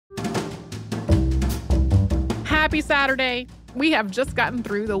Happy Saturday. We have just gotten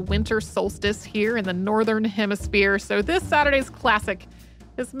through the winter solstice here in the Northern Hemisphere, so this Saturday's classic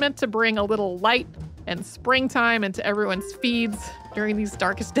is meant to bring a little light and springtime into everyone's feeds during these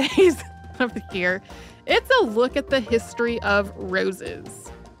darkest days of the year. It's a look at the history of roses.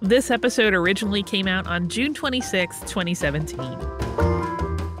 This episode originally came out on June 26, 2017.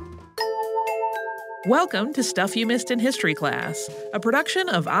 Welcome to Stuff You Missed in History Class, a production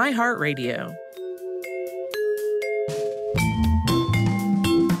of iHeartRadio.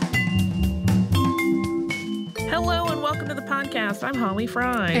 Hello and welcome to the podcast. I'm Holly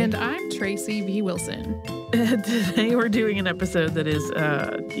Fry. And I'm Tracy V. Wilson. Today we're doing an episode that is,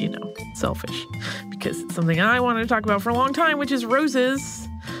 selfish, because it's something I wanted to talk about for a long time, which is roses.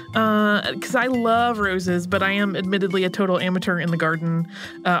 Because I love roses, but I am admittedly a total amateur in the garden.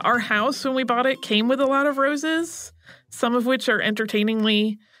 Our house, when we bought it, came with a lot of roses, some of which are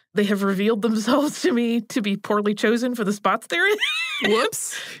entertainingly, they have revealed themselves to me to be poorly chosen for the spots they're in.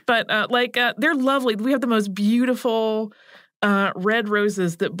 Whoops. But they're lovely. We have the most beautiful red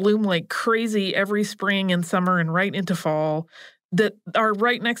roses that bloom like crazy every spring and summer and right into fall that are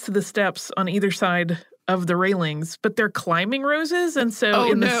right next to the steps on either side of the railings, but they're climbing roses. And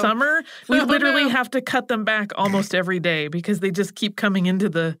so the summer, we literally have to cut them back almost every day because they just keep coming into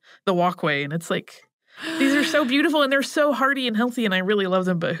the walkway. And it's like, these are so beautiful and they're so hardy and healthy and I really love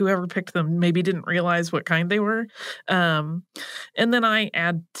them, but whoever picked them maybe didn't realize what kind they were. And then I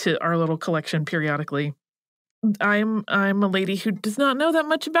add to our little collection periodically. I'm a lady who does not know that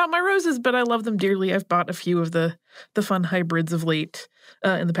much about my roses, but I love them dearly. I've bought a few of the fun hybrids of late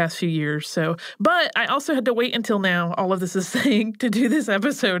in the past few years. But I also had to wait until now, all of this is saying, to do this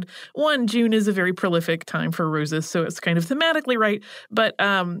episode. June is a very prolific time for roses, so it's kind of thematically right. But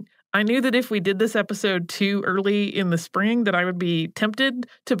I knew that if we did this episode too early in the spring, that I would be tempted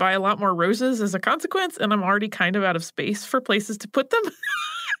to buy a lot more roses as a consequence, and I'm already kind of out of space for places to put them.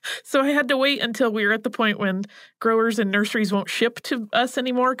 So I had to wait until we were at the point when growers and nurseries won't ship to us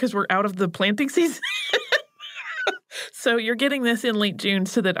anymore because we're out of the planting season. So you're getting this in late June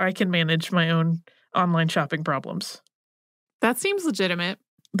so that I can manage my own online shopping problems. That seems legitimate.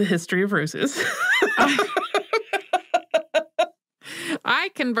 The history of roses. I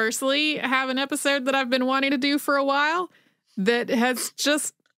conversely have an episode that I've been wanting to do for a while that has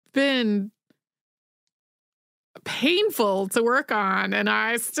just been painful to work on, and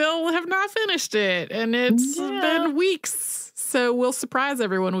I still have not finished it, and it's been weeks. So we'll surprise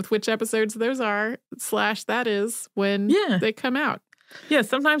everyone with which episodes those are, / that is, when they come out. Yeah,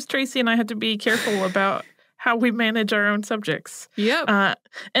 sometimes Tracy and I have to be careful about how we manage our own subjects. Yep.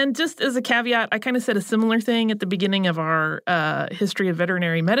 And just as a caveat, I kind of said a similar thing at the beginning of our history of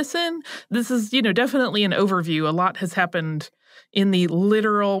veterinary medicine. This is, definitely an overview. A lot has happened in the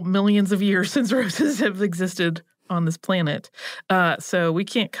literal millions of years since roses have existed on this planet. So we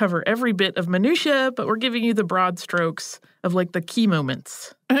can't cover every bit of minutia, but we're giving you the broad strokes of like the key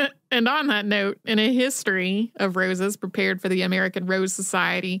moments. And on that note, in a history of roses prepared for the American Rose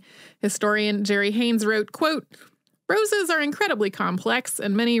Society, historian Jerry Haynes wrote, quote, "Roses are incredibly complex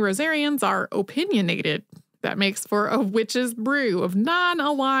and many rosarians are opinionated. That makes for a witch's brew of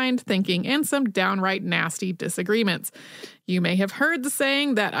non-aligned thinking and some downright nasty disagreements. You may have heard the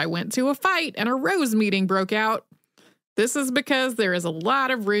saying that I went to a fight and a rose meeting broke out. This is because there is a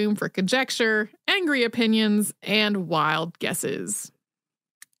lot of room for conjecture, angry opinions, and wild guesses."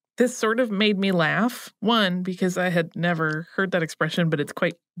 This sort of made me laugh. 1, because I had never heard that expression, but it's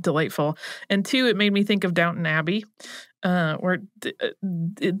quite delightful. And 2, it made me think of Downton Abbey, where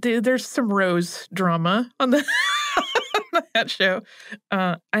there's some rose drama on that show.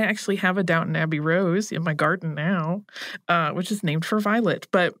 I actually have a Downton Abbey rose in my garden now, which is named for Violet.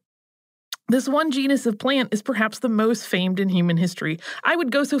 But this one genus of plant is perhaps the most famed in human history. I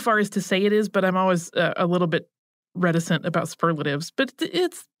would go so far as to say it is, but I'm always a little bit reticent about superlatives, but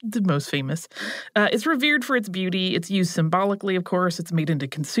it's the most famous. It's revered for its beauty. It's used symbolically, of course. It's made into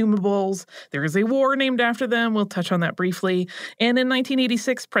consumables. There is a war named after them. We'll touch on that briefly. And in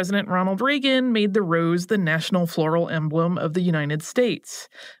 1986, President Ronald Reagan made the rose the national floral emblem of the United States.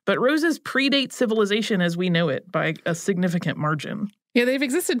 But roses predate civilization as we know it by a significant margin. Yeah, they've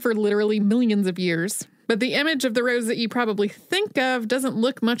existed for literally millions of years. But the image of the rose that you probably think of doesn't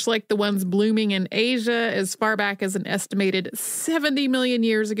look much like the ones blooming in Asia as far back as an estimated 70 million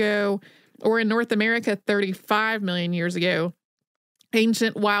years ago, or in North America 35 million years ago.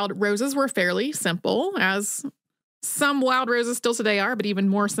 Ancient wild roses were fairly simple, as some wild roses still today are, but even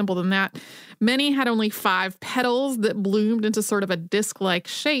more simple than that. Many had only 5 petals that bloomed into sort of a disc-like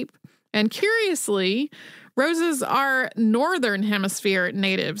shape. And curiously, Roses are northern hemisphere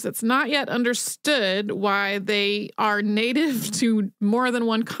natives. It's not yet understood why they are native to more than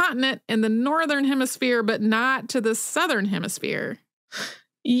one continent in the northern hemisphere, but not to the southern hemisphere.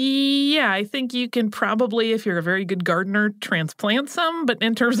 Yeah, I think you can probably, if you're a very good gardener, transplant some, but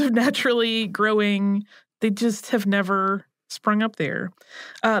in terms of naturally growing, they just have never sprung up there.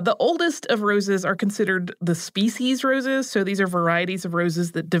 The oldest of roses are considered the species roses. So these are varieties of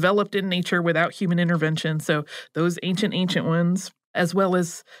roses that developed in nature without human intervention. So those ancient ones, as well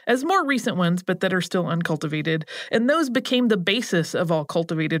as more recent ones, but that are still uncultivated. And those became the basis of all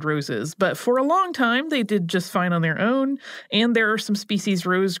cultivated roses. But for a long time, they did just fine on their own. And there are some species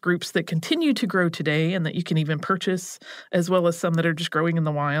rose groups that continue to grow today and that you can even purchase, as well as some that are just growing in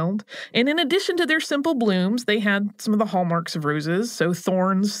the wild. And in addition to their simple blooms, they had some of the hallmarks of roses. So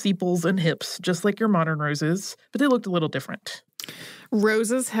thorns, sepals, and hips, just like your modern roses, but they looked a little different.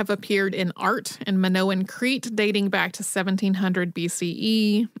 Roses have appeared in art in Minoan Crete dating back to 1700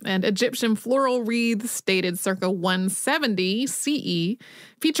 BCE, and Egyptian floral wreaths dated circa 170 CE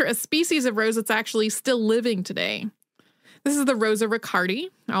feature a species of rose that's actually still living today. This is the Rosa ricardi,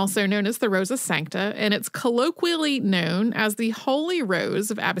 also known as the Rosa sancta, and it's colloquially known as the Holy Rose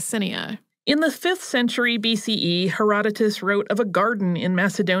of Abyssinia. In the 5th century BCE, Herodotus wrote of a garden in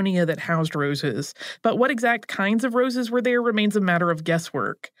Macedonia that housed roses, but what exact kinds of roses were there remains a matter of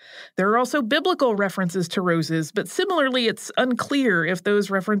guesswork. There are also biblical references to roses, but similarly, it's unclear if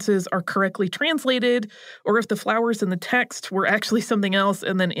those references are correctly translated or if the flowers in the text were actually something else,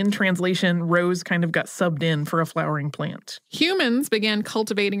 and then in translation, rose kind of got subbed in for a flowering plant. Humans began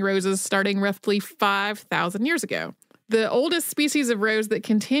cultivating roses starting roughly 5,000 years ago. The oldest species of rose that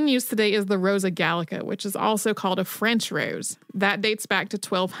continues today is the Rosa gallica, which is also called a French rose. That dates back to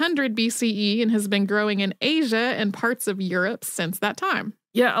 1200 BCE and has been growing in Asia and parts of Europe since that time.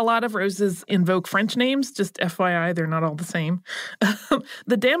 Yeah, a lot of roses invoke French names. Just FYI, they're not all the same.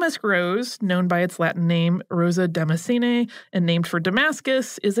 The damask rose, known by its Latin name Rosa damascene and named for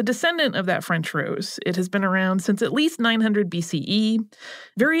Damascus, is a descendant of that French rose. It has been around since at least 900 BCE.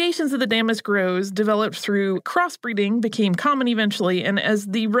 Variations of the damask rose developed through crossbreeding became common eventually, and as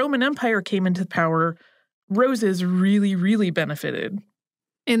the Roman Empire came into power, roses really benefited.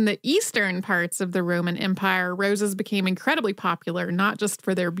 In the eastern parts of the Roman Empire, roses became incredibly popular, not just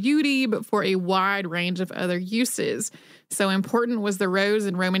for their beauty, but for a wide range of other uses. So important was the rose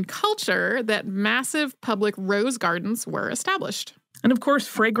in Roman culture that massive public rose gardens were established. And of course,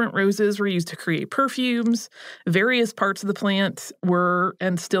 fragrant roses were used to create perfumes. Various parts of the plant were,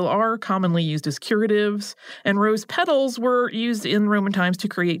 and still are, commonly used as curatives. And rose petals were used in Roman times to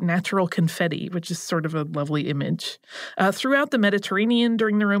create natural confetti, which is sort of a lovely image. Throughout the Mediterranean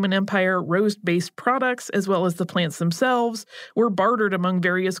during the Roman Empire, rose-based products, as well as the plants themselves, were bartered among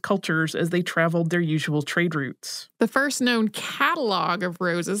various cultures as they traveled their usual trade routes. The first known catalog of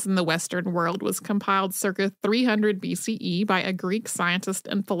roses in the Western world was compiled circa 300 BCE by a Greek scientist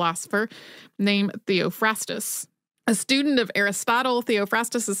and philosopher named Theophrastus. A student of Aristotle,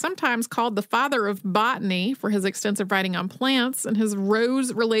 Theophrastus is sometimes called the father of botany for his extensive writing on plants, and his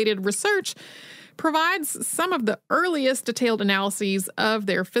rose-related research provides some of the earliest detailed analyses of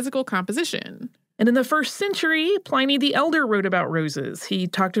their physical composition. And in the 1st century, Pliny the Elder wrote about roses. He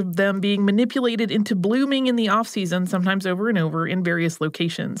talked of them being manipulated into blooming in the off-season, sometimes over and over, in various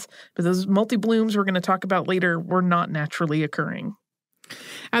locations. But those multi-blooms we're going to talk about later were not naturally occurring.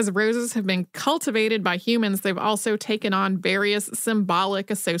 As roses have been cultivated by humans, they've also taken on various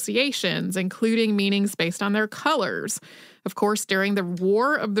symbolic associations, including meanings based on their colors. Of course, during the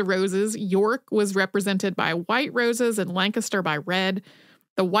War of the Roses, York was represented by white roses and Lancaster by red.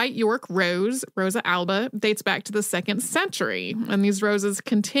 The white York rose, Rosa alba, dates back to the 2nd century, and these roses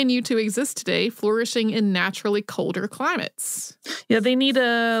continue to exist today, flourishing in naturally colder climates. Yeah, they need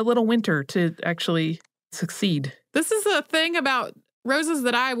a little winter to actually succeed. This is a thing about roses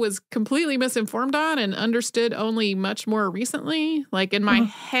that I was completely misinformed on and understood only much more recently. Like in my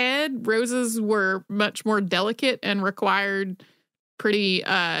head, roses were much more delicate and required pretty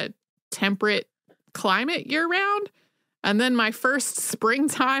temperate climate year-round. And then my first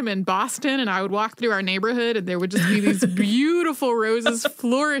springtime in Boston, and I would walk through our neighborhood, and there would just be these beautiful roses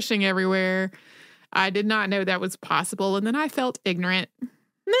flourishing everywhere. I did not know that was possible, and then I felt ignorant.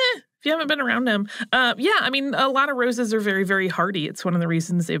 If you haven't been around them. A lot of roses are very hardy. It's one of the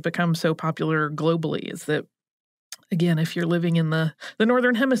reasons they've become so popular globally is that, again, if you're living in the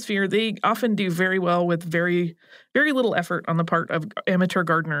Northern Hemisphere, they often do very well with very little effort on the part of amateur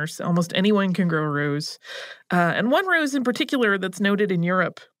gardeners. Almost anyone can grow a rose. And one rose in particular that's noted in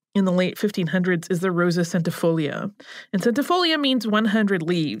Europe in the late 1500s is the Rosa centifolia. And centifolia means 100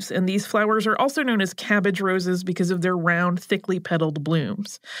 leaves, and these flowers are also known as cabbage roses because of their round, thickly petaled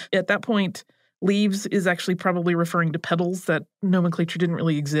blooms. At that point, leaves is actually probably referring to petals. That nomenclature didn't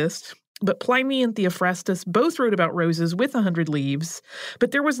really exist. But Pliny and Theophrastus both wrote about roses with 100 leaves,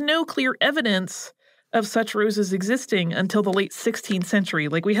 but there was no clear evidence of such roses existing until the late 16th century.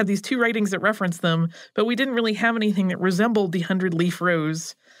 Like, we had these two writings that referenced them, but we didn't really have anything that resembled the 100-leaf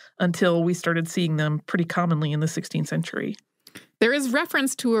rose until we started seeing them pretty commonly in the 16th century. There is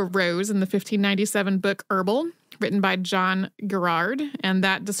reference to a rose in the 1597 book Herbal, written by John Gerard, and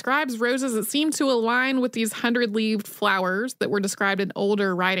that describes roses that seem to align with these 100-leaved flowers that were described in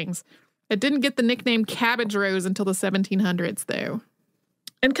older writings. It didn't get the nickname cabbage rose until the 1700s, though.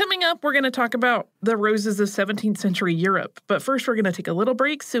 And coming up, we're going to talk about the roses of 17th century Europe. But first, we're going to take a little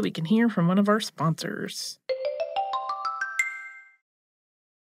break so we can hear from one of our sponsors.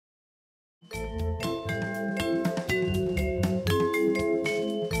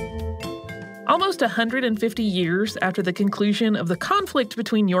 Almost 150 years after the conclusion of the conflict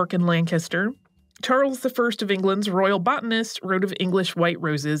between York and Lancaster, Charles I of England's royal botanist wrote of English white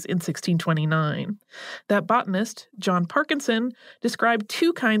roses in 1629. That botanist, John Parkinson, described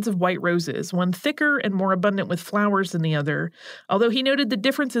two kinds of white roses, one thicker and more abundant with flowers than the other, although he noted the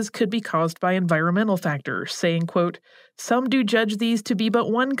differences could be caused by environmental factors, saying, quote, "Some do judge these to be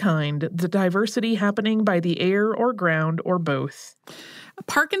but one kind, the diversity happening by the air or ground or both."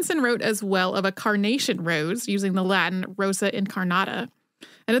 Parkinson wrote as well of a carnation rose, using the Latin rosa incarnata.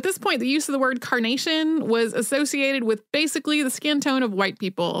 And at this point, the use of the word carnation was associated with basically the skin tone of white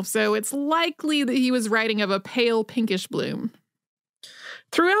people, so it's likely that he was writing of a pale pinkish bloom.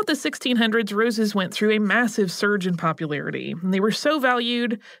 Throughout the 1600s, roses went through a massive surge in popularity. And they were so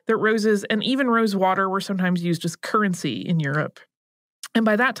valued that roses and even rose water were sometimes used as currency in Europe. And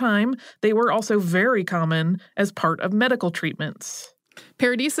by that time, they were also very common as part of medical treatments.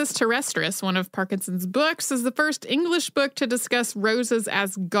 Paradisus terrestris, one of Parkinson's books, is the first English book to discuss roses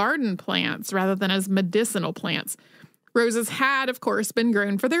as garden plants rather than as medicinal plants. Roses had, of course, been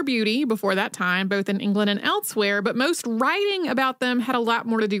grown for their beauty before that time, both in England and elsewhere, but most writing about them had a lot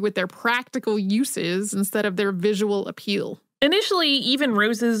more to do with their practical uses instead of their visual appeal. Initially, even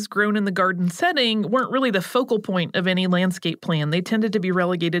roses grown in the garden setting weren't really the focal point of any landscape plan. They tended to be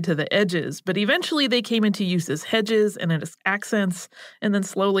relegated to the edges, but eventually they came into use as hedges and as accents, and then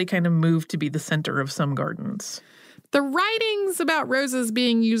slowly kind of moved to be the center of some gardens. The writings about roses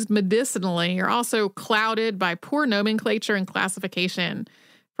being used medicinally are also clouded by poor nomenclature and classification.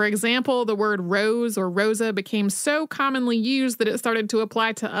 For example, the word rose or rosa became so commonly used that it started to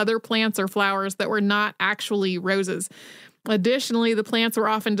apply to other plants or flowers that were not actually roses. Additionally, the plants were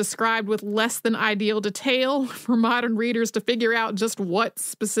often described with less than ideal detail for modern readers to figure out just what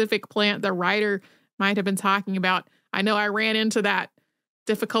specific plant the writer might have been talking about. I know I ran into that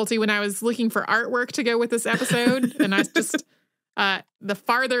difficulty when I was looking for artwork to go with this episode, and I just, the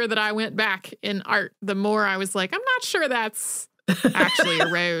farther that I went back in art, the more I was like, I'm not sure that's actually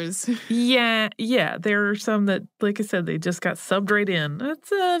a rose. Yeah. There are some that, like I said, they just got subbed right in. It's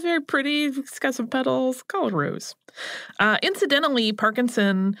very pretty. It's got some petals. Call it a rose. Incidentally,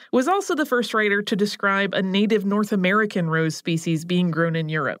 Parkinson was also the first writer to describe a native North American rose species being grown in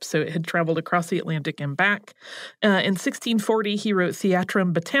Europe. So it had traveled across the Atlantic and back. In 1640, he wrote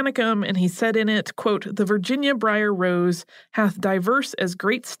Theatrum Botanicum, and he said in it, quote, "The Virginia briar rose hath diverse as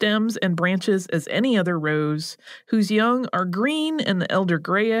great stems and branches as any other rose, whose young are green and the elder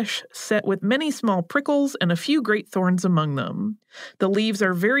grayish, set with many small prickles and a few great thorns among them. The leaves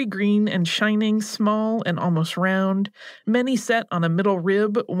are very green and shining, small and almost round, many set on a middle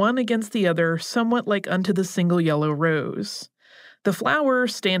rib, one against the other, somewhat like unto the single yellow rose. The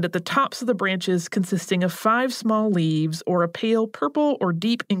flowers stand at the tops of the branches, consisting of 5 small leaves, or a pale purple or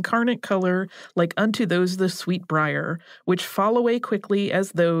deep incarnate color, like unto those of the sweet briar, which fall away quickly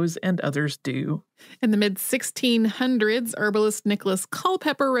as those and others do." In the mid-1600s, herbalist Nicholas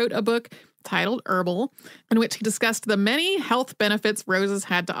Culpeper wrote a book titled Herbal, in which he discussed the many health benefits roses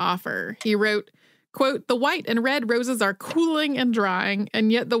had to offer. He wrote, quote, "The white and red roses are cooling and drying,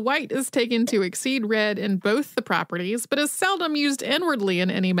 and yet the white is taken to exceed red in both the properties, but is seldom used inwardly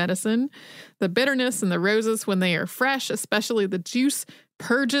in any medicine. The bitterness in the roses when they are fresh, especially the juice,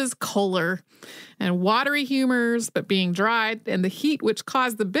 purges choler and watery humors, but being dried, and the heat which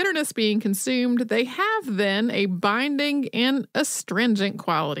caused the bitterness being consumed, they have then a binding and astringent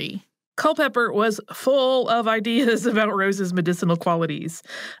quality." Culpeper was full of ideas about roses' medicinal qualities.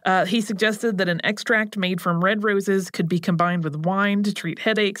 He suggested that an extract made from red roses could be combined with wine to treat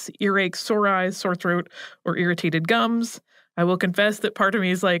headaches, earaches, sore eyes, sore throat, or irritated gums. I will confess that part of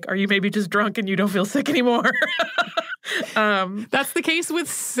me is like, are you maybe just drunk and you don't feel sick anymore? That's the case with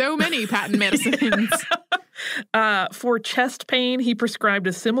so many patent medicines. For chest pain, he prescribed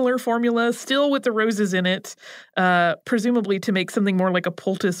a similar formula, still with the roses in it, presumably to make something more like a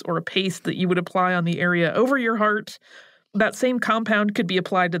poultice or a paste that you would apply on the area over your heart. That same compound could be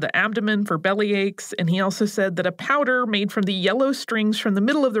applied to the abdomen for belly aches, and he also said that a powder made from the yellow strings from the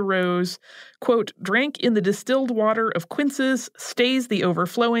middle of the rose, quote, drank in the distilled water of quinces, stays the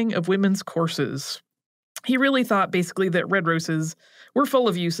overflowing of women's courses. He really thought basically that red roses were full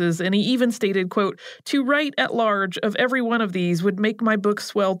of uses, and he even stated, quote, to write at large of every one of these would make my book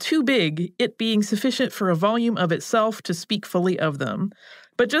swell too big, it being sufficient for a volume of itself to speak fully of them.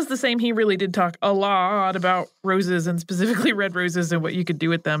 But just the same, he really did talk a lot about roses and specifically red roses and what you could do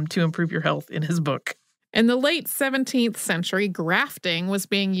with them to improve your health in his book. In the late 17th century, grafting was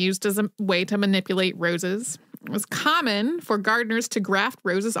being used as a way to manipulate roses. It was common for gardeners to graft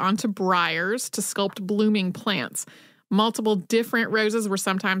roses onto briars to sculpt blooming plants. Multiple different roses were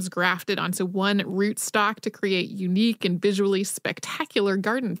sometimes grafted onto one rootstock to create unique and visually spectacular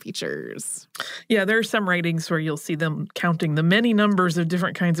garden features. Yeah, there are some writings where you'll see them counting the many numbers of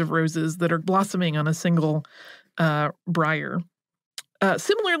different kinds of roses that are blossoming on a single briar.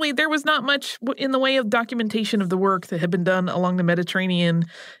 Similarly, there was not much in the way of documentation of the work that had been done along the Mediterranean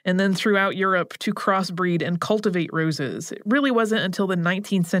and then throughout Europe to crossbreed and cultivate roses. It really wasn't until the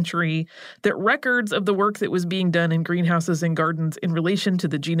 19th century that records of the work that was being done in greenhouses and gardens in relation to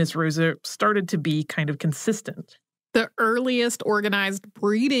the genus Rosa started to be kind of consistent. The earliest organized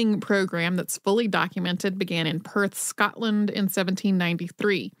breeding program that's fully documented began in Perth, Scotland in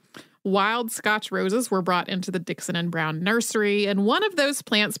 1793. Wild Scotch roses were brought into the Dixon and Brown nursery, and one of those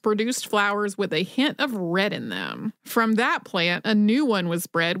plants produced flowers with a hint of red in them. From that plant, a new one was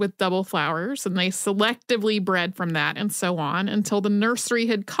bred with double flowers, and they selectively bred from that and so on until the nursery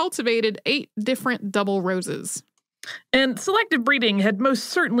had cultivated 8 different double roses. And selective breeding had most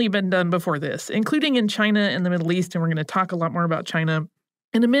certainly been done before this, including in China and the Middle East, and we're going to talk a lot more about China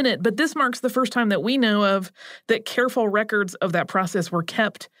in a minute, but this marks the first time that we know of that careful records of that process were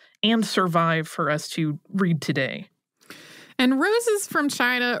kept and survive for us to read today. And roses from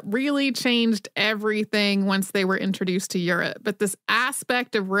China really changed everything once they were introduced to Europe. But this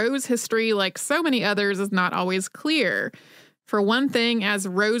aspect of rose history, like so many others, is not always clear. For one thing, as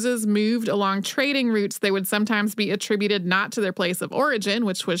roses moved along trading routes, they would sometimes be attributed not to their place of origin,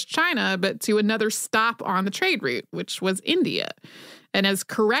 which was China, but to another stop on the trade route, which was India. And as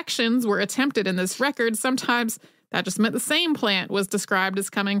corrections were attempted in this record, sometimes that just meant the same plant was described as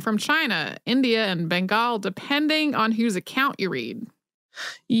coming from China, India, and Bengal, depending on whose account you read.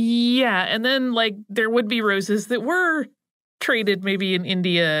 Yeah, and then, there would be roses that were traded maybe in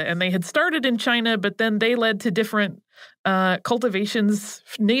India, and they had started in China, but then they led to different cultivations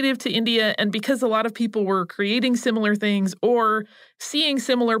native to India. And because a lot of people were creating similar things or seeing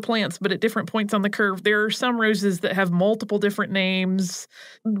similar plants, but at different points on the curve, there are some roses that have multiple different names.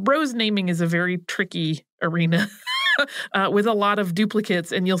 Rose naming is a very tricky arena with a lot of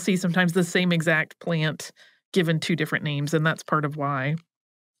duplicates, and you'll see sometimes the same exact plant given 2 different names, and that's part of why.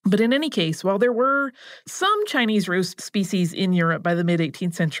 But in any case, while there were some Chinese rose species in Europe by the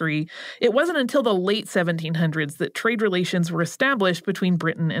mid-18th century, it wasn't until the late 1700s that trade relations were established between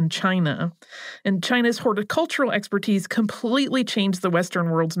Britain and China. And China's horticultural expertise completely changed the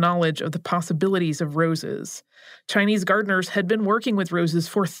Western world's knowledge of the possibilities of roses. Chinese gardeners had been working with roses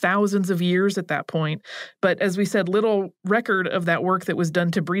for thousands of years at that point, but as we said, little record of that work that was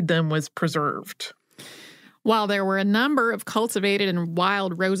done to breed them was preserved. While there were a number of cultivated and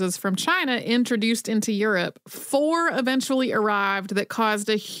wild roses from China introduced into Europe, 4 eventually arrived that caused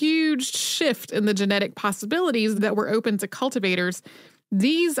a huge shift in the genetic possibilities that were open to cultivators.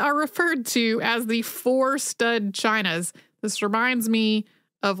 These are referred to as the 4 stud Chinas. This reminds me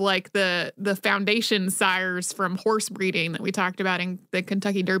of the foundation sires from horse breeding that we talked about in the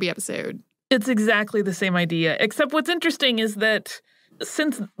Kentucky Derby episode. It's exactly the same idea, except what's interesting is that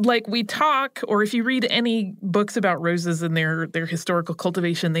since, we talk, or if you read any books about roses and their historical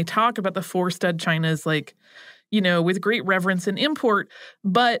cultivation, they talk about the 4 stud Chinas, with great reverence and import,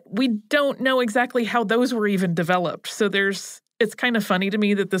 but we don't know exactly how those were even developed. So it's kind of funny to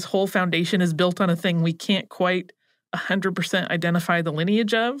me that this whole foundation is built on a thing we can't quite 100% identify the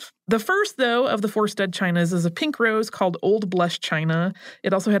lineage of. The first, though, of the 4 stud Chinas is a pink rose called Old Blush China.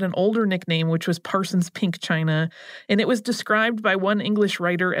 It also had an older nickname, which was Parsons Pink China, and it was described by one English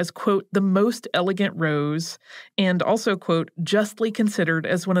writer as, quote, the most elegant rose, and also, quote, justly considered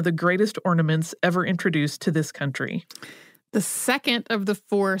as one of the greatest ornaments ever introduced to this country. The second of the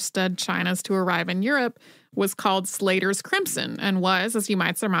 4 stud chinas to arrive in Europe was called Slater's Crimson and was, as you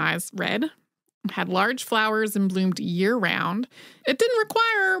might surmise, red. It had large flowers and bloomed year-round. It didn't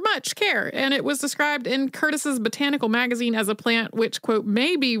require much care, and it was described in Curtis's Botanical Magazine as a plant which, quote,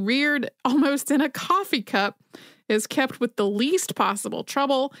 may be reared almost in a coffee cup, is kept with the least possible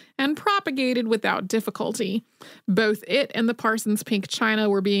trouble, and propagated without difficulty. Both it and the Parsons pink china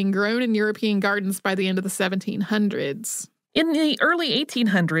were being grown in European gardens by the end of the 1700s. In the early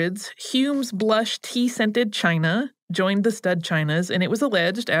 1800s, Hume's blush tea-scented china joined the stud chinas, and it was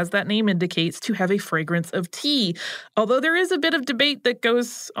alleged, as that name indicates, to have a fragrance of tea. Although there is a bit of debate that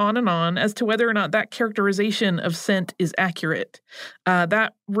goes on as to whether or not that characterization of scent is accurate.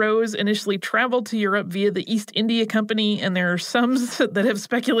 That rose initially traveled to Europe via the East India Company, and there are some that have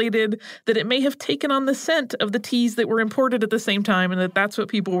speculated that it may have taken on the scent of the teas that were imported at the same time, and that that's what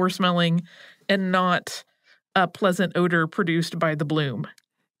people were smelling, and not a pleasant odor produced by the bloom.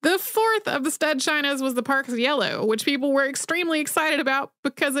 The fourth of the stud chinas was the Park's Yellow, which people were extremely excited about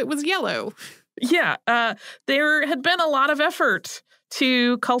because it was yellow. Yeah, there had been a lot of effort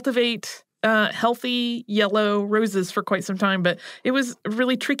to cultivate healthy yellow roses for quite some time, but it was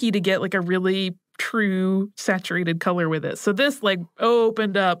really tricky to get like a really true saturated color with it. So this like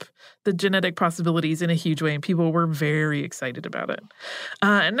opened up the genetic possibilities in a huge way, and people were very excited about it.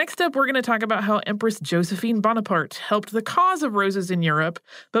 And next up, we're going to talk about how Empress Josephine Bonaparte helped the cause of roses in Europe.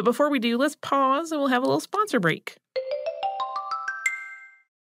 But before we do, let's pause and we'll have a little sponsor break.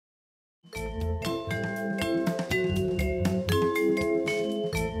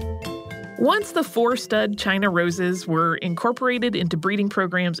 Once the 4 stud China roses were incorporated into breeding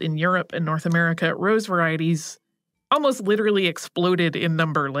programs in Europe and North America, rose varieties almost literally exploded in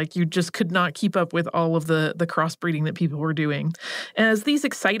number. Like you just could not keep up with all of the crossbreeding that people were doing. As these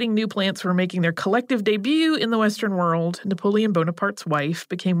exciting new plants were making their collective debut in the Western world, Napoleon Bonaparte's wife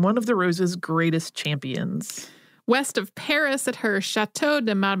became one of the rose's greatest champions. West of Paris at her Château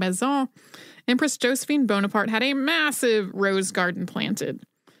de Malmaison, Empress Josephine Bonaparte had a massive rose garden planted.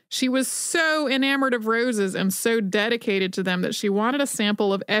 She was so enamored of roses and so dedicated to them that she wanted a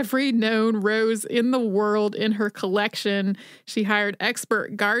sample of every known rose in the world in her collection. She hired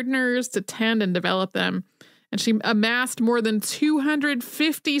expert gardeners to tend and develop them, and she amassed more than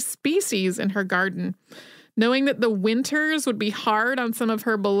 250 species in her garden. Knowing that the winters would be hard on some of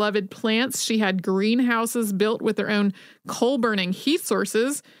her beloved plants, she had greenhouses built with their own coal-burning heat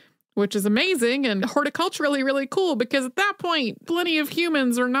sources, which is amazing and horticulturally really cool because at that point, plenty of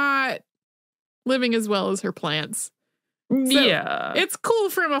humans are not living as well as her plants. So yeah. It's cool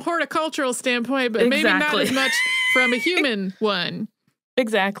from a horticultural standpoint, but maybe not as much from a human one.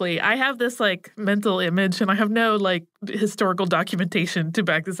 Exactly. I have this like mental image, and I have no like historical documentation to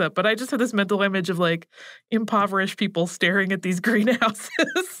back this up, but I just have this mental image of like impoverished people staring at these greenhouses,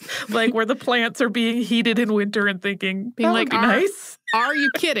 like where the plants are being heated in winter and thinking, that would be nice. Are you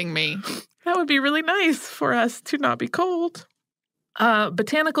kidding me? That would be really nice for us to not be cold.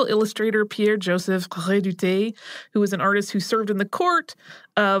 Botanical illustrator Pierre-Joseph Reduté, who was an artist who served in the court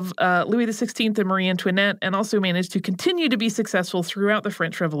of Louis XVI and Marie Antoinette and also managed to continue to be successful throughout the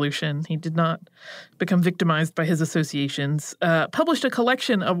French Revolution. He did not become victimized by his associations. Published a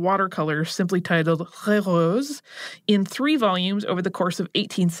collection of watercolors simply titled Les Roses in 3 volumes over the course of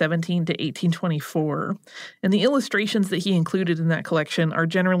 1817 to 1824. And the illustrations that he included in that collection are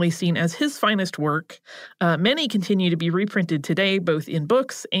generally seen as his finest work. Many continue to be reprinted today, both in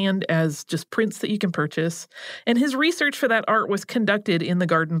books and as just prints that you can purchase. And his research for that art was conducted in the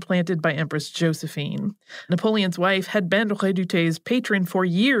garden planted by Empress Josephine. Napoleon's wife had been Reduté's patron for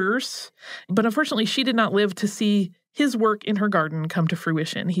years, but unfortunately she did not live to see his work in her garden come to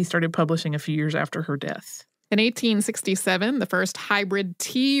fruition. He started publishing a few years after her death. In 1867, the first hybrid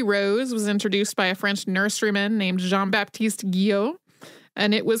tea rose was introduced by a French nurseryman named Jean-Baptiste Guillot,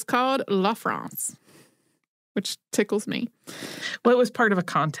 and it was called La France, which tickles me. Well, it was part of a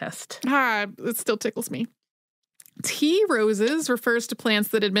contest. It still tickles me. Tea roses refers to plants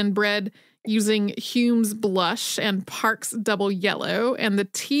that had been bred using Hume's blush and Park's double yellow, and the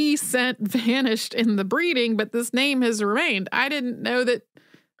tea scent vanished in the breeding, but this name has remained. I didn't know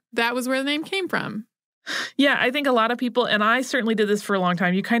that was where the name came from. Yeah, I think a lot of people, and I certainly did this for a long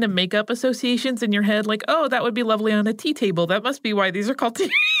time, you kind of make up associations in your head like, oh, that would be lovely on a tea table. That must be why these are called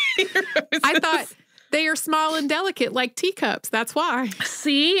tea roses. I thought They are small and delicate like teacups. That's why.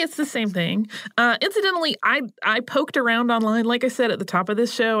 See, it's the same thing. Incidentally, I poked around online. Like I said at the top of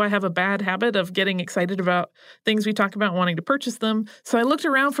this show, I have a bad habit of getting excited about things we talk about, wanting to purchase them. So I looked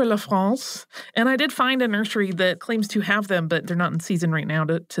around for La France, and I did find a nursery that claims to have them, but they're not in season right now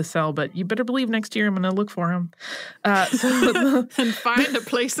to sell. But you better believe next year I'm going to look for them. And find a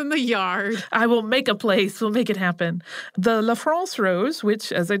place in the yard. I will make a place. We'll make it happen. The La France rose,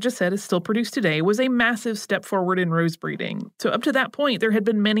 which, as I just said, is still produced today, was a massive step forward in rose breeding. So up to that point, there had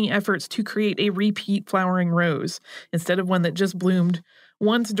been many efforts to create a repeat flowering rose instead of one that just bloomed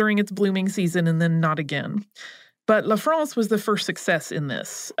once during its blooming season and then not again. But La France was the first success in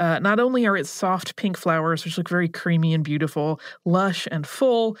this. Not only are its soft pink flowers, which look very creamy and beautiful, lush and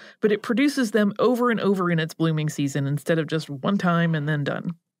full, but it produces them over and over in its blooming season instead of just one time and then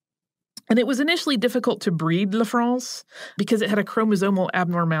done. And it was initially difficult to breed La France because it had a chromosomal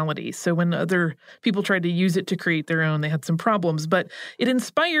abnormality. So when other people tried to use it to create their own, they had some problems. But it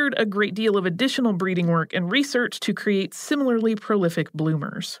inspired a great deal of additional breeding work and research to create similarly prolific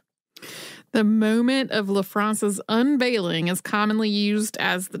bloomers. The moment of La France's unveiling is commonly used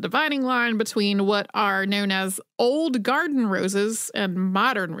as the dividing line between what are known as old garden roses and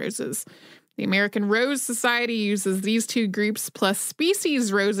modern roses. The American Rose Society uses these two groups plus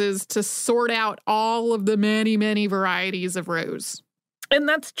species roses to sort out all of the many, many varieties of rose. And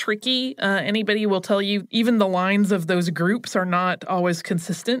that's tricky. Anybody will tell you even the lines of those groups are not always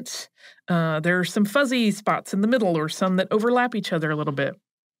consistent. There are some fuzzy spots in the middle or some that overlap each other a little bit.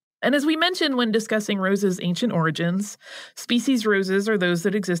 And as we mentioned when discussing roses' ancient origins, species roses are those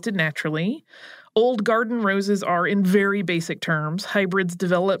that existed naturally. Old garden roses are, in very basic terms, hybrids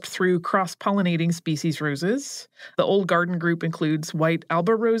developed through cross-pollinating species roses. The old garden group includes white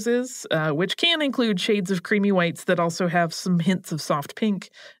alba roses, which can include shades of creamy whites that also have some hints of soft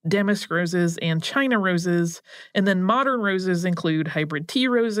pink, damask roses, and china roses. And then modern roses include hybrid tea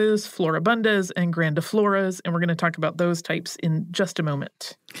roses, floribundas, and grandifloras, and we're going to talk about those types in just a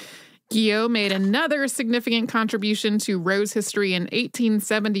moment. Guillaume made another significant contribution to rose history in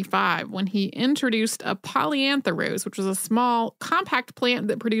 1875 when he introduced a polyantha rose, which was a small, compact plant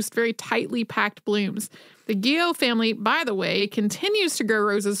that produced very tightly packed blooms. The Guillaume family, by the way, continues to grow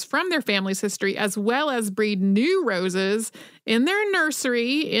roses from their family's history as well as breed new roses in their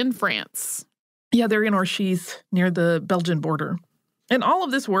nursery in France. Yeah, they're in Orchies near the Belgian border. And all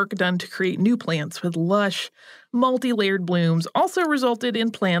of this work done to create new plants with lush, multi-layered blooms also resulted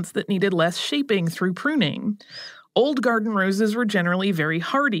in plants that needed less shaping through pruning. Old garden roses were generally very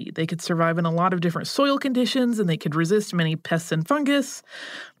hardy. They could survive in a lot of different soil conditions, and they could resist many pests and fungus.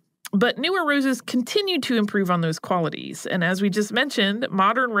 But newer roses continued to improve on those qualities. And as we just mentioned,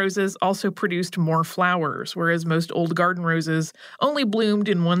 modern roses also produced more flowers, whereas most old garden roses only bloomed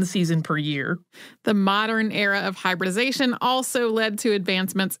in one season per year. The modern era of hybridization also led to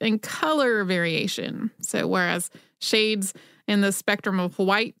advancements in color variation. So whereas shades in the spectrum of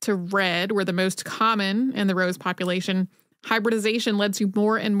white to red were the most common in the rose population, hybridization led to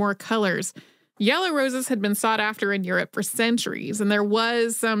more and more colors. Yellow roses had been sought after in Europe for centuries, and there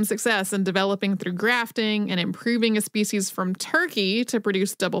was some success in developing through grafting and improving a species from Turkey to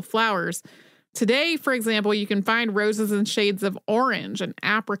produce double flowers. Today, for example, you can find roses in shades of orange and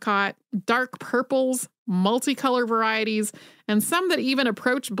apricot, dark purples, multicolor varieties, and some that even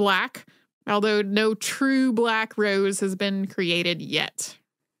approach black, although no true black rose has been created yet.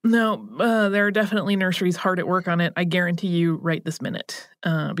 No, there are definitely nurseries hard at work on it, I guarantee you, right this minute,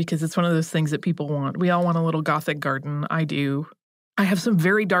 because it's one of those things that people want. We all want a little gothic garden. I do. I have some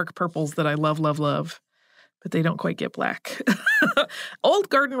very dark purples that I love, love, love, but they don't quite get black. Old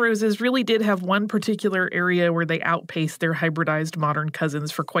garden roses really did have one particular area where they outpaced their hybridized modern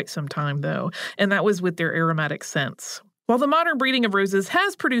cousins for quite some time, though, and that was with their aromatic scents. While the modern breeding of roses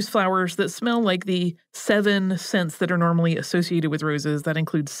has produced flowers that smell like the 7 scents that are normally associated with roses, that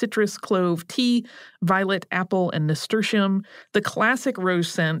include citrus, clove, tea, violet, apple, and nasturtium, the classic rose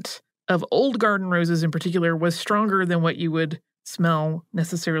scent of old garden roses in particular was stronger than what you would smell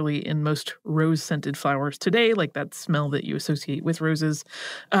necessarily in most rose-scented flowers today, like that smell that you associate with roses.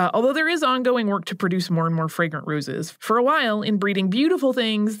 Although there is ongoing work to produce more and more fragrant roses. For a while, in breeding beautiful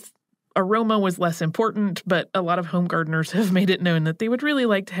things, aroma was less important, but a lot of home gardeners have made it known that they would really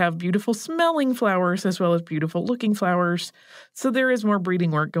like to have beautiful smelling flowers as well as beautiful looking flowers. So there is more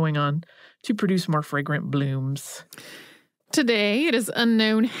breeding work going on to produce more fragrant blooms. Today, it is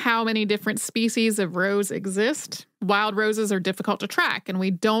unknown how many different species of rose exist. Wild roses are difficult to track, and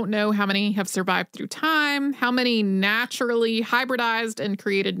we don't know how many have survived through time, how many naturally hybridized and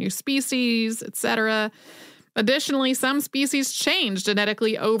created new species, etc. Additionally, some species change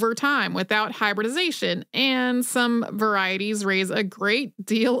genetically over time without hybridization, and some varieties raise a great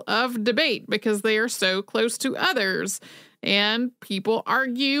deal of debate because they are so close to others, and people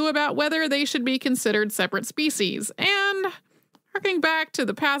argue about whether they should be considered separate species. And harking back to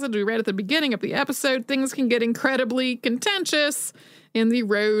the passage we read at the beginning of the episode, things can get incredibly contentious in the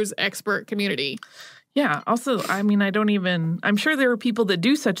rose expert community. Yeah. Also, I mean, I'm sure there are people that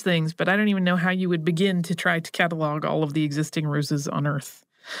do such things, but I don't even know how you would begin to try to catalog all of the existing roses on Earth.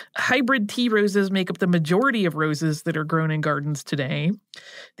 Hybrid tea roses make up the majority of roses that are grown in gardens today.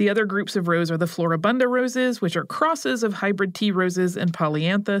 The other groups of rose are the Floribunda roses, which are crosses of hybrid tea roses and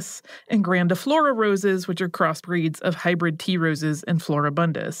polyanthus, and grandiflora roses, which are crossbreeds of hybrid tea roses and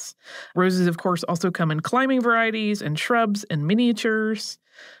Floribundas. Roses, of course, also come in climbing varieties and shrubs and miniatures.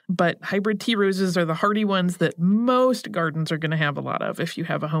 But hybrid tea roses are the hardy ones that most gardens are going to have a lot of. If you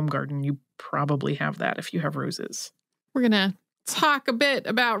have a home garden, you probably have that if you have roses. We're going to talk a bit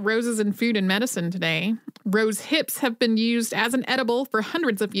about roses in food and medicine today. Rose hips have been used as an edible for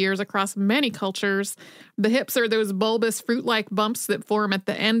hundreds of years across many cultures. The hips are those bulbous fruit-like bumps that form at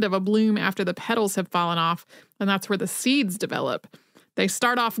the end of a bloom after the petals have fallen off, and that's where the seeds develop. They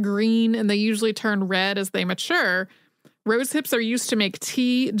start off green, and they usually turn red as they mature. Rose hips are used to make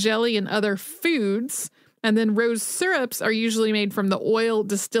tea, jelly, and other foods, and then rose syrups are usually made from the oil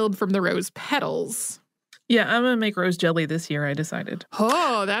distilled from the rose petals. Yeah, I'm going to make rose jelly this year, I decided.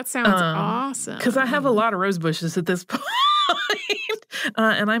 Oh, that sounds awesome. Because I have a lot of rose bushes at this point,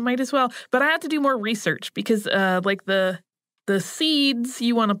 and I might as well. But I had to do more research because, like, the seeds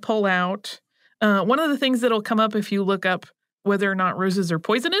you want to pull out, one of the things that'll come up if you look up whether or not roses are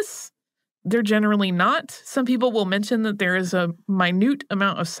poisonous, they're generally not. Some people will mention that there is a minute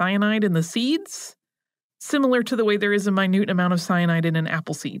amount of cyanide in the seeds, similar to the way there is a minute amount of cyanide in an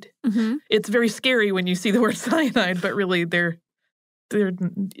apple seed. Mm-hmm. It's very scary when you see the word cyanide, but really they're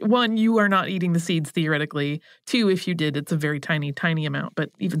one, you are not eating the seeds theoretically. Two, if you did, it's a very tiny, tiny amount.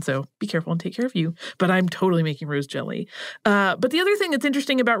 But even so, be careful and take care of you. But I'm totally making rose jelly. But the other thing that's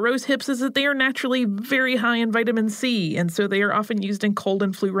interesting about rose hips is that they are naturally very high in vitamin C. And so they are often used in cold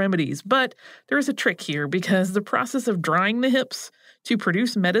and flu remedies. But there is a trick here because the process of drying the hips to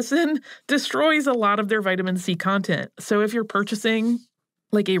produce medicine destroys a lot of their vitamin C content. So if you're purchasing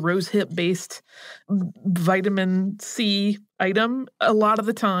like a rose hip based vitamin C item, a lot of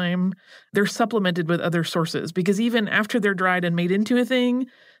the time they're supplemented with other sources because even after they're dried and made into a thing,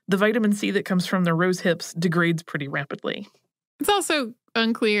 the vitamin C that comes from the rose hips degrades pretty rapidly. It's also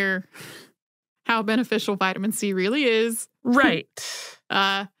unclear how beneficial vitamin C really is. Right.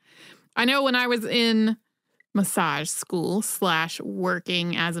 I know when I was in massage school /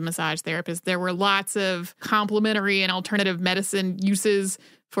 working as a massage therapist, there were lots of complementary and alternative medicine uses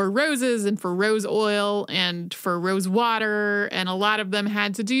for roses and for rose oil and for rose water. And a lot of them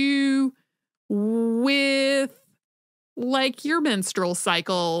had to do with like your menstrual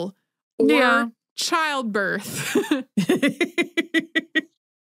cycle or childbirth.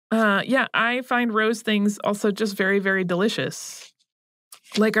 Yeah, I find rose things also just very, very delicious.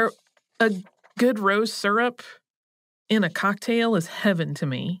 Like a good rose syrup in a cocktail is heaven to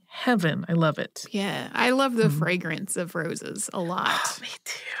me. Heaven. I love it. Yeah. I love the fragrance of roses a lot. Oh, me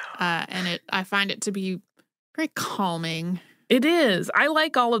too. And I find it to be very calming. It is. I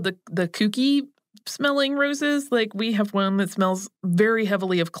like all of the kooky smelling roses. Like we have one that smells very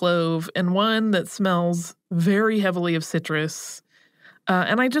heavily of clove and one that smells very heavily of citrus.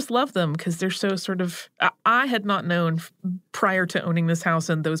 And I just love them because they're so sort of, I had not known prior to owning this house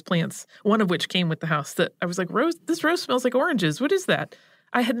and those plants, one of which came with the house, that I was like, this rose smells like oranges. What is that?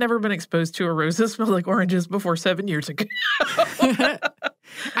 I had never been exposed to a rose that smelled like oranges before 7 years ago.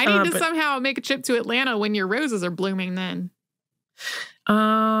 I need to somehow make a trip to Atlanta when your roses are blooming then.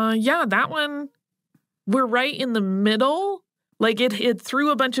 Yeah, that one, we're right in the middle. Like it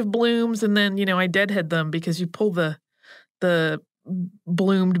threw a bunch of blooms and then, I deadhead them because you pull the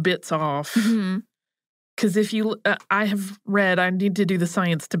bloomed bits off. Because if you, I have read, I need to do the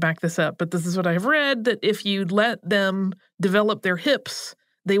science to back this up, but this is what I've read, that if you let them develop their hips,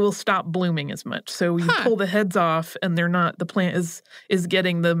 they will stop blooming as much. So you pull the heads off and the plant is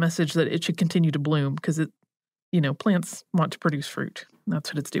getting the message that it should continue to bloom because plants want to produce fruit.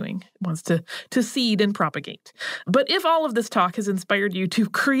 That's what it's doing. It wants to seed and propagate. But if all of this talk has inspired you to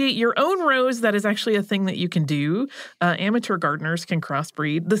create your own rose, that is actually a thing that you can do. Amateur gardeners can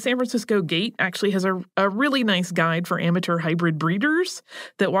crossbreed. The San Francisco Gate actually has a really nice guide for amateur hybrid breeders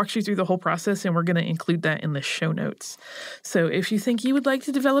that walks you through the whole process, and we're going to include that in the show notes. So if you think you would like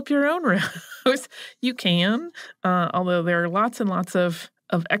to develop your own rose, you can, although there are lots and lots of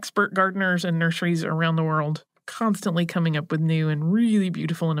of expert gardeners and nurseries around the world, constantly coming up with new and really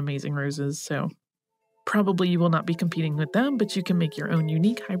beautiful and amazing roses. So probably you will not be competing with them, but you can make your own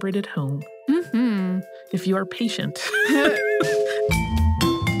unique hybrid at home. Mm-hmm. If you are patient.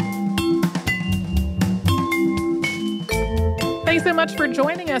 Thanks so much for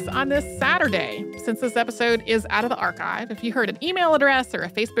joining us on this Saturday. Since this episode is out of the archive, if you heard an email address or a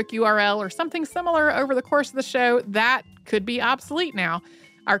Facebook URL or something similar over the course of the show, that could be obsolete now.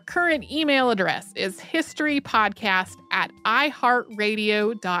 Our current email address is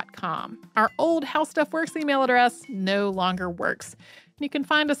historypodcast@iHeartRadio.com. Our old How Stuff Works email address no longer works. You can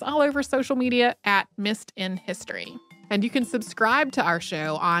find us all over social media at Missed in History. And you can subscribe to our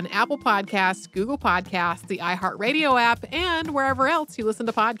show on Apple Podcasts, Google Podcasts, the iHeartRadio app, and wherever else you listen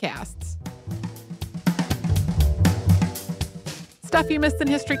to podcasts. Stuff You Missed in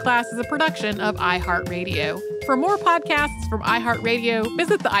History Class is a production of iHeartRadio. For more podcasts from iHeartRadio,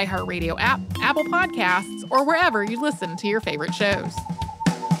 visit the iHeartRadio app, Apple Podcasts, or wherever you listen to your favorite shows.